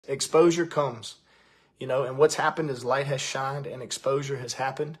Exposure comes, and what's happened is light has shined and exposure has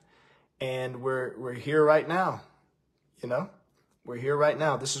happened. And we're here right now, We're here right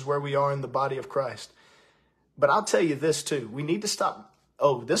now. This is where we are in the body of Christ. But I'll tell you this too. We need to stop.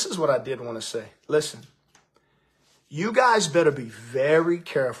 Oh, this is what I did want to say. Listen, you guys better be very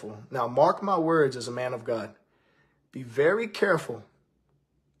careful. Now, mark my words as a man of God. Be very careful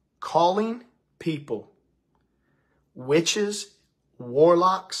calling people witches,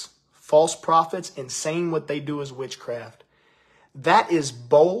 warlocks, false prophets, and saying what they do is witchcraft. That is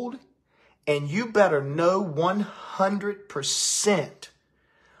bold, and you better know 100%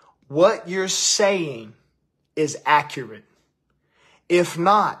 what you're saying is accurate. If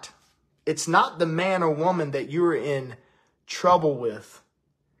not, it's not the man or woman that you are in trouble with.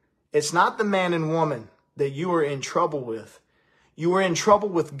 It's not the man and woman that you are in trouble with. You are in trouble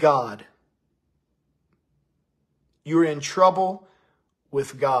with God. You're in trouble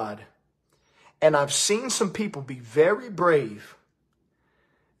with God. And I've seen some people be very brave,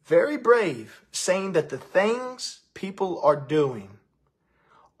 saying that the things people are doing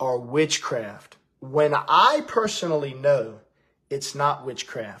are witchcraft, when I personally know it's not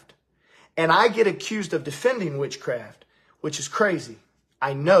witchcraft. And I get accused of defending witchcraft, which is crazy.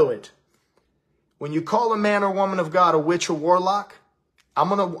 I know it. When you call a man or woman of God a witch or warlock,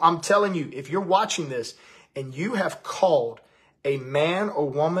 I'm telling you, if you're watching this and you have called a man or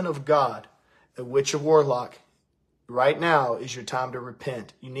woman of God a witch or warlock, right now is your time to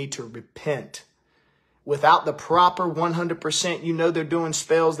repent. You need to repent. Without the proper 100%, they're doing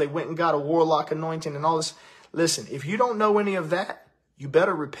spells. They went and got a warlock anointing and all this. Listen, if you don't know any of that, you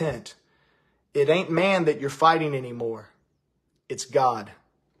better repent. It ain't man that you're fighting anymore. It's God.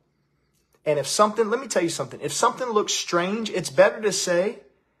 And let me tell you something. If something looks strange, it's better to say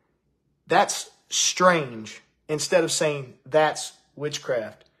that's strange instead of saying that's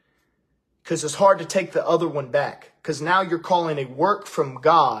witchcraft. Because it's hard to take the other one back. Because now you're calling a work from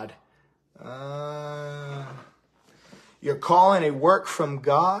God. You're calling a work from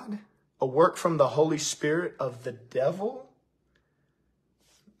God, a work from the Holy Spirit of the devil.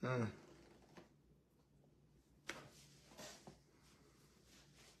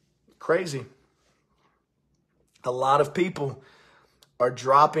 Crazy. A lot of people are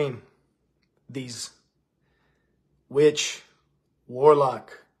dropping these witch,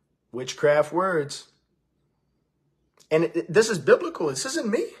 warlock, witchcraft words. And this is biblical. This isn't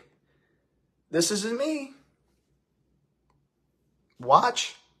me. This isn't me.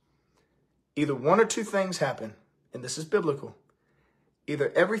 Watch. Either one or two things happen, and this is biblical.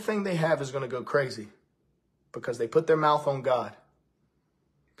 Either everything they have is going to go crazy because they put their mouth on God,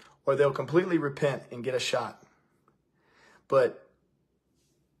 or they'll completely repent and get a shot. But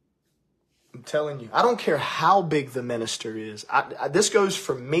I'm telling you, I don't care how big the minister is. This goes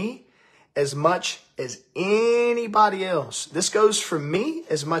for me as much as anybody else. This goes for me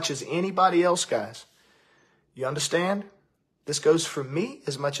as much as anybody else, guys. You understand? This goes for me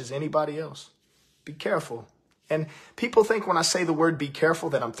as much as anybody else. Be careful. And people think when I say the word be careful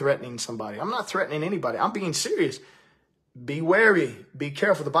that I'm threatening somebody. I'm not threatening anybody. I'm being serious. Be wary. Be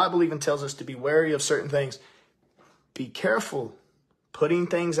careful. The Bible even tells us to be wary of certain things. Be careful putting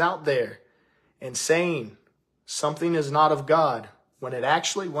things out there and saying something is not of God when it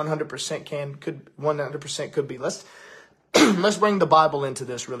actually 100% could be. Let's bring the Bible into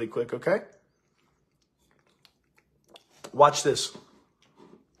this really quick, okay? Watch this.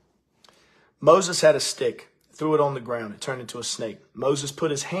 Moses had a stick, threw it on the ground. It turned into a snake. Moses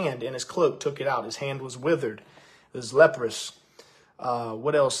put his hand in his cloak, took it out. His hand was withered. It was leprous.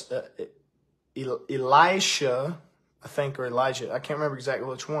 What else? Elisha, I think, or Elijah, I can't remember exactly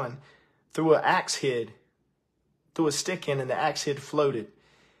which one, threw an axe head, threw a stick in, and the axe head floated.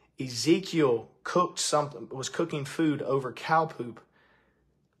 Ezekiel was cooking food over cow poop.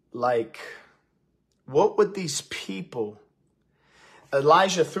 Like, what would these people...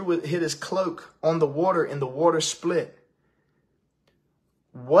 Elijah hit his cloak on the water and the water split.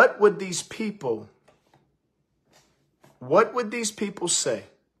 What would these people say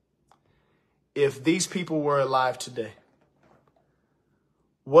if these people were alive today?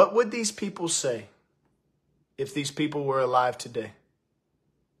 What would these people say if these people were alive today?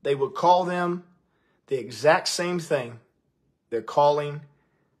 They would call them the exact same thing they're calling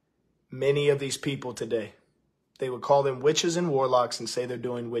many of these people today. They would call them witches and warlocks and say they're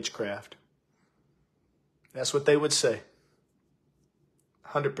doing witchcraft. That's what they would say.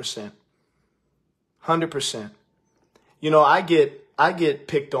 100%. 100%. I get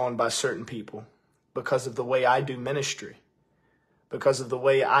picked on by certain people because of the way I do ministry. Because of the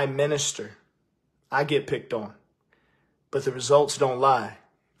way I minister. I get picked on. But the results don't lie.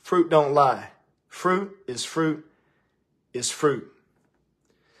 Fruit don't lie. Fruit is fruit is fruit.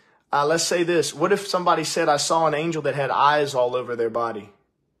 Let's say this. What if somebody said, I saw an angel that had eyes all over their body?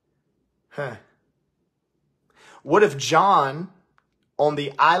 What if John on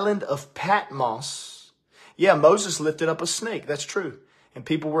the island of Patmos, yeah, Moses lifted up a snake. That's true. And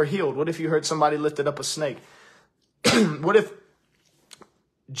people were healed. What if you heard somebody lifted up a snake? What if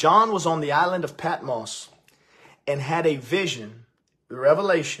John was on the island of Patmos and had a vision, a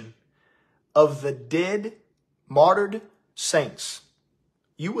revelation of the dead, martyred saints?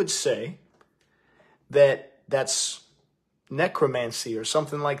 You would say that that's necromancy or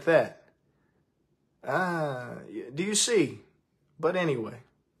something like that. Do you see? But anyway,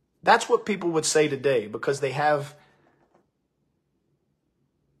 that's what people would say today because they have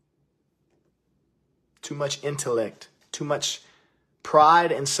too much intellect, too much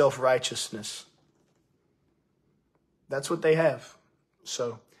pride and self-righteousness. That's what they have.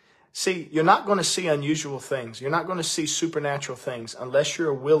 So, see, you're not going to see unusual things. You're not going to see supernatural things unless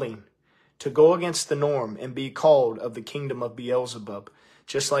you're willing to go against the norm and be called of the kingdom of Beelzebub,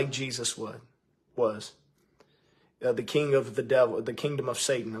 just like Jesus was. The king of the devil, the kingdom of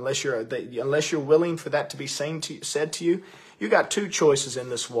Satan. Unless you're willing for that to be said to you, you got two choices in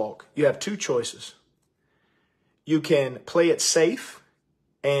this walk. You have two choices. You can play it safe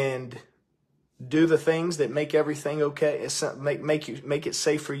and do the things that make everything okay, make it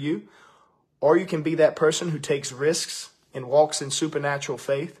safe for you, or you can be that person who takes risks and walks in supernatural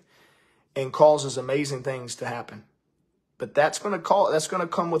faith and causes amazing things to happen. But that's going to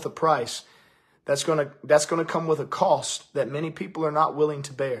come with a price. That's going to come with a cost that many people are not willing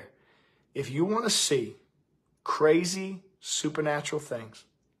to bear. If you want to see crazy supernatural things,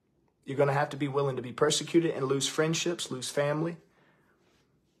 you're going to have to be willing to be persecuted and lose friendships, lose family.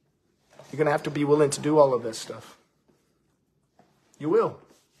 You're going to have to be willing to do all of this stuff. You will.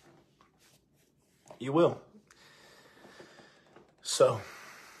 You will. So,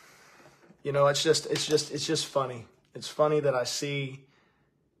 it's just funny. It's funny that I see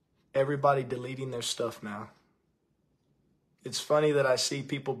everybody deleting their stuff now. It's funny that I see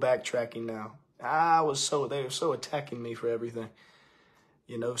people backtracking now. They were so attacking me for everything.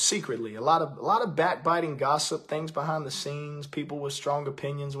 Secretly, a lot of backbiting, gossip, things behind the scenes, people with strong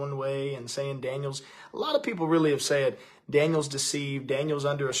opinions one way and saying a lot of people really have said Daniel's deceived, Daniel's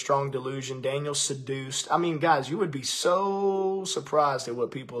under a strong delusion, Daniel's seduced. I mean, guys, you would be so surprised at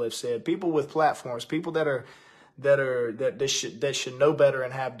what people have said. People with platforms, people that should know better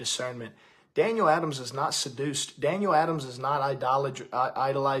and have discernment. Daniel Adams is not seduced. Daniel Adams is not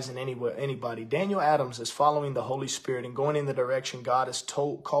idolizing anybody. Daniel Adams is following the Holy Spirit and going in the direction God has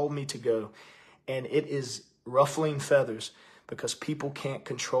called me to go. And it is ruffling feathers because people can't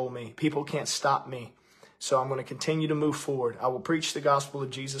control me. People can't stop me. So I'm going to continue to move forward. I will preach the gospel of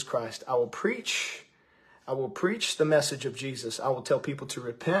Jesus Christ. I will preach the message of Jesus. I will tell people to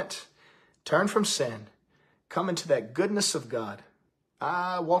repent, turn from sin, come into that goodness of God.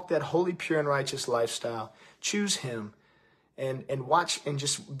 Walk that holy, pure, and righteous lifestyle. Choose Him and watch and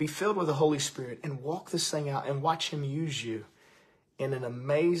just be filled with the Holy Spirit and walk this thing out and watch Him use you in an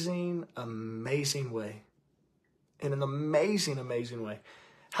amazing, amazing way. In an amazing, amazing way.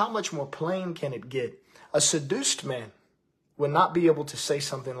 How much more plain can it get? A seduced man would not be able to say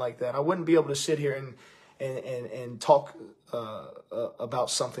something like that. I wouldn't be able to sit here and talk about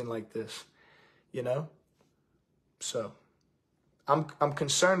something like this, So I'm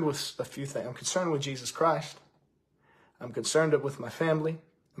concerned with a few things. I'm concerned with Jesus Christ. I'm concerned with my family.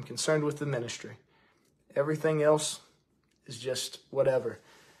 I'm concerned with the ministry. Everything else is just whatever.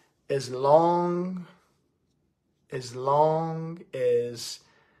 As long as,